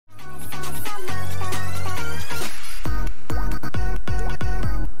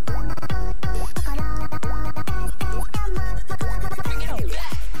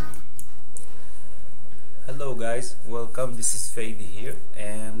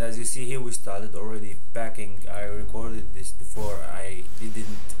as you see here, we started already packing. I recorded this before. I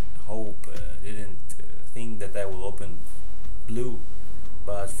didn't think that I will open blue,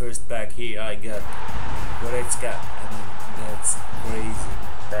 but first pack here I got Goretzka, and that's crazy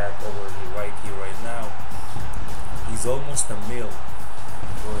pack over here, right now. He's almost a mil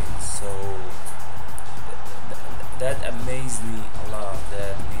going, so that amazed me a lot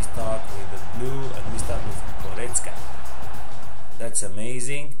that we start with the blue and we start with Goretzka. That's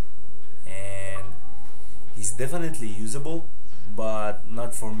amazing, and he's definitely usable, but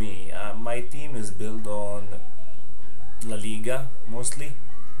not for me. My team is built on La Liga mostly,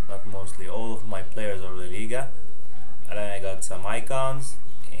 not mostly, all of my players are La Liga, and then I got some icons,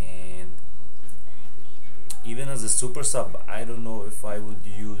 and even as a super sub I don't know if I would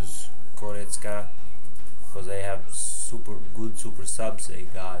use Goretzka because I have super good super subs. I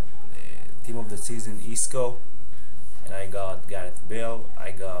got team of the season Isco, and I got Gareth Bale.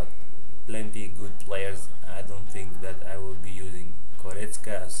 I got plenty good players. I don't think that I will be using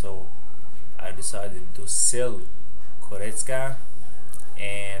Goretzka, so I decided to sell Goretzka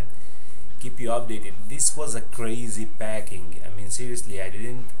and keep you updated. This was a crazy packing. I mean, seriously, I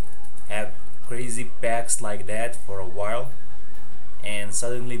didn't have crazy packs like that for a while, and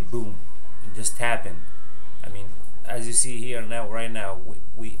suddenly boom, it just happened. I mean, as you see here now, right now,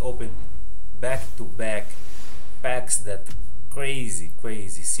 we open back to back packs that crazy,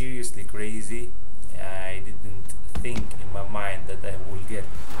 seriously crazy. I didn't think in my mind that I will get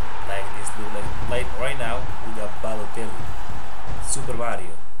like this. Like right now we got Balotelli, Super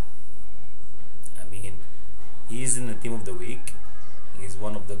Mario. I mean, he's in the team of the week. He's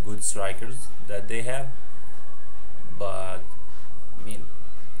one of the good strikers that they have, but I mean,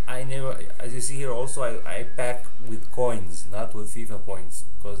 I never, as you see here also, I pack with coins, not with FIFA points,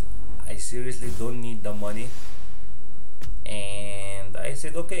 because I seriously don't need the money. And I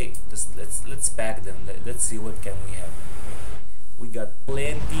said, okay, let's pack them. Let's see what can we have. We got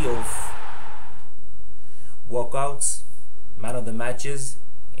plenty of walkouts, man of the matches,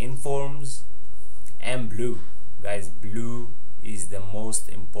 informs, and blue. Guys, blue is the most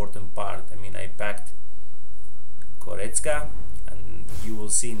important part. I mean, I packed Goretzka, and you will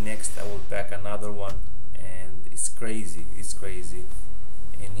see next I will pack another one, and it's crazy.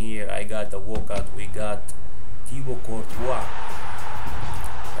 And here I got the walkout. We got Thibaut Courtois.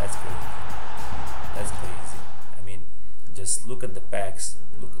 That's crazy. I mean, just look at the packs.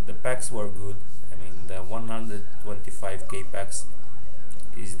 Look, the packs were good. I mean, the 125k packs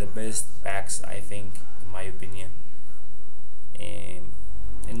is the best packs, I think, in my opinion. And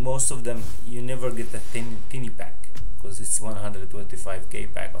most of them you never get a tiny pack because it's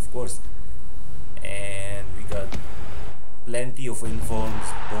 125k pack, of course. And we got plenty of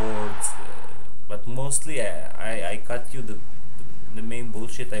informs, boards, but mostly I cut you the main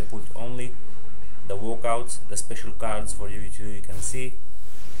bullshit. I put only the walkouts, the special cards for you, so you can see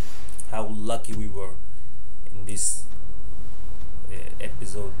how lucky we were in this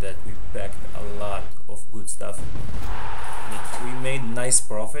episode that we packed a lot of good stuff. I mean, we made nice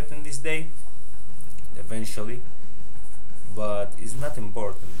profit in this day eventually, but it's not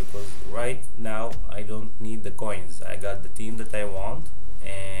important because right now I don't need the coins. I got the team that I want,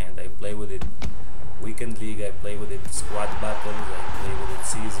 and I play with it weekend league, I play with it squad battles, I play with it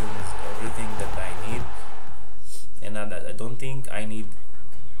seasons, everything that I need. And I don't think I need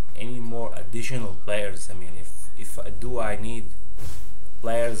any more additional players. I mean, if I need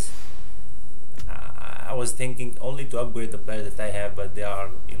players, I was thinking only to upgrade the players that I have, but they are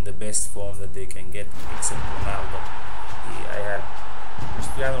in the best form that they can get, except Ronaldo. I have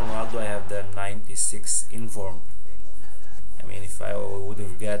Cristiano Ronaldo, I have the 96 inform. I mean, if I would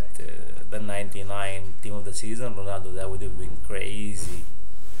have got the 99 team of the season Ronaldo, that would have been crazy.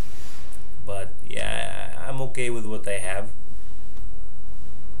 But yeah, I'm okay with what I have.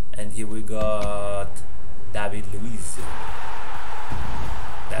 And here we got David Luiz.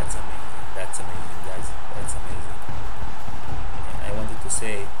 That's amazing, guys. That's amazing. And I wanted to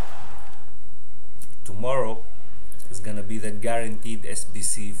say, tomorrow is gonna be the guaranteed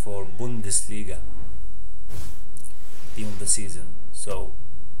SBC for Bundesliga team of the season. So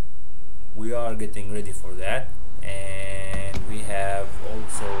we are getting ready for that, and we have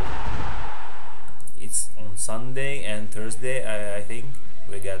also, it's on Sunday and Thursday, I think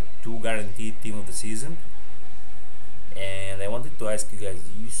we got 2 guaranteed team of the season. And I wanted to ask you guys,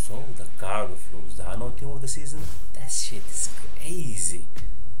 you saw the card of Lozano team of the season? That shit is crazy.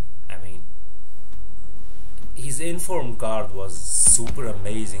 I mean, his inform card was super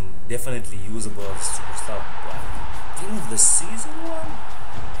amazing, definitely usable as a super sub, but team of the season one,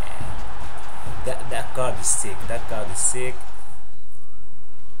 man, that card is sick. That card is sick.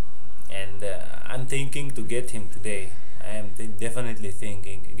 I'm thinking to get him today. I am definitely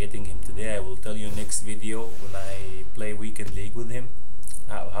thinking getting him today. I will tell you next video when I play weekend league with him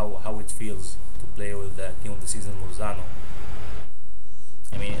how it feels to play with the team of the season Lozano.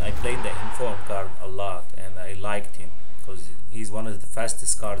 I mean, I played the inform card a lot and I liked him because he's one of the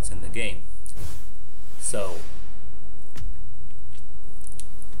fastest cards in the game. So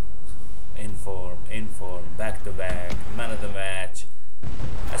inform, back to back, man of the match.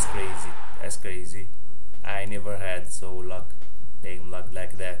 That's crazy. That's crazy. I never had damn luck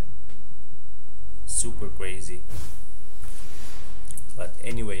like that. Super crazy. But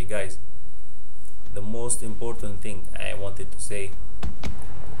anyway, guys, the most important thing I wanted to say,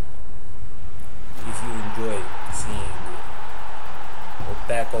 if you enjoy seeing a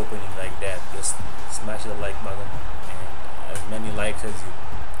pack opening like that, just smash the like button, and as many likes as you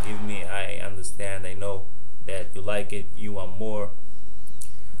give me, I understand. I know that you like it, you want more,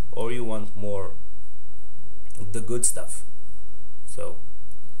 or you want more of the good stuff. So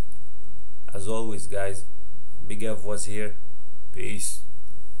as always, guys, BIGF was here. Peace.